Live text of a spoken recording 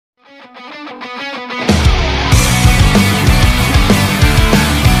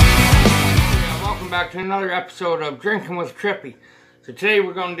back to another episode of Drinking with Trippy. So today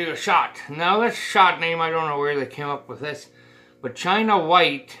we're going to do a shot. Now this shot name, I don't know where they came up with this, but China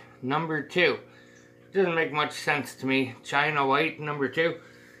White number 2. It doesn't make much sense to me. China White number 2.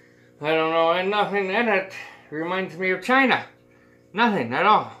 I don't know, and nothing in it reminds me of China. Nothing at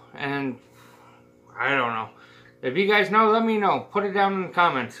all. And I don't know. If you guys know, let me know. Put it down in the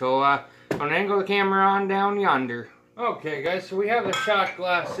comments. So I'm going to angle the camera on down yonder. Okay guys, so we have the shot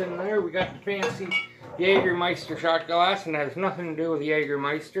glass in there. We got the fancy Jägermeister shot glass, and it has nothing to do with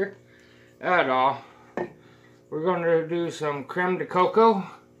Jägermeister at all. We're going to do some creme de coco.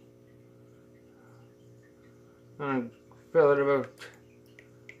 I'm going to fill it about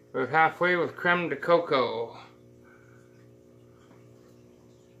halfway with creme de coco.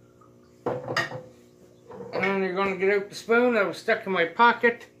 And then you're going to get out the spoon that was stuck in my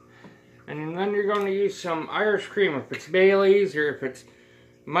pocket. And then you're going to use some Irish cream, if it's Bailey's or if it's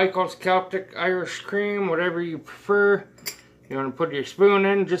Michael's Celtic Irish cream, whatever you prefer. You're going to put your spoon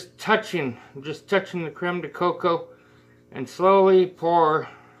in, just touching the creme de coco, and slowly pour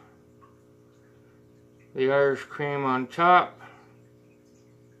the Irish cream on top.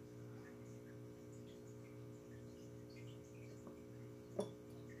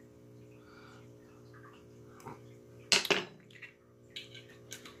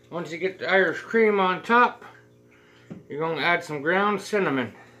 Once you get the Irish cream on top, you're going to add some ground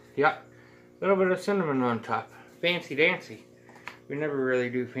cinnamon. Yep, a little bit of cinnamon on top. Fancy dancy. We never really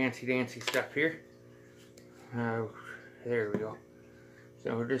do fancy dancy stuff here. There we go.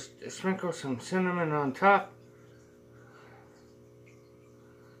 So we'll just sprinkle some cinnamon on top.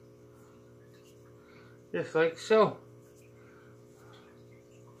 Just like so.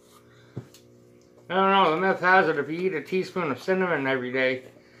 I don't know, the myth has it if you eat a teaspoon of cinnamon every day,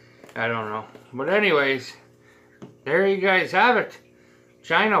 I don't know. But anyways, there you guys have it.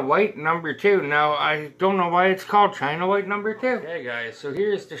 China White number 2. Now, I don't know why it's called China White number 2. Okay guys, so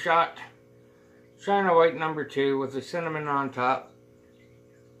here's the shot. China White number 2 with the cinnamon on top.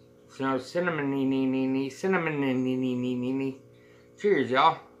 So cinnamon-y-ny-ny-ny, cinnamon-y-ny-ny-ny-ny. Cheers,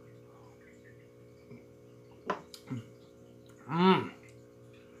 y'all.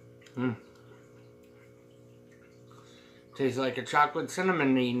 Tastes like a chocolate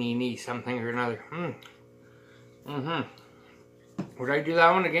cinnamon-y-ny-ny something or another. Would I do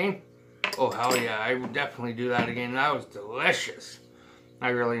that one again? Oh, hell yeah, I would definitely do that again. That was delicious. I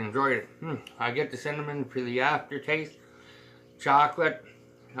really enjoyed it. I get the cinnamon for the aftertaste. Chocolate.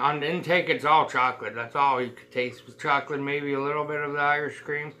 On the intake, it's all chocolate. That's all you could taste was chocolate. Maybe a little bit of the Irish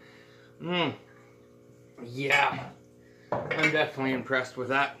cream. Yeah. I'm definitely impressed with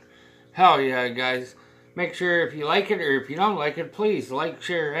that. Hell yeah, guys. Make sure if you like it or if you don't like it, please like,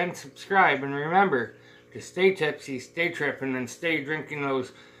 share, and subscribe. And remember to stay tipsy, stay tripping, and stay drinking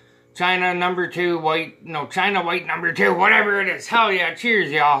those China White number 2, whatever it is. Hell yeah,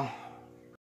 cheers, y'all.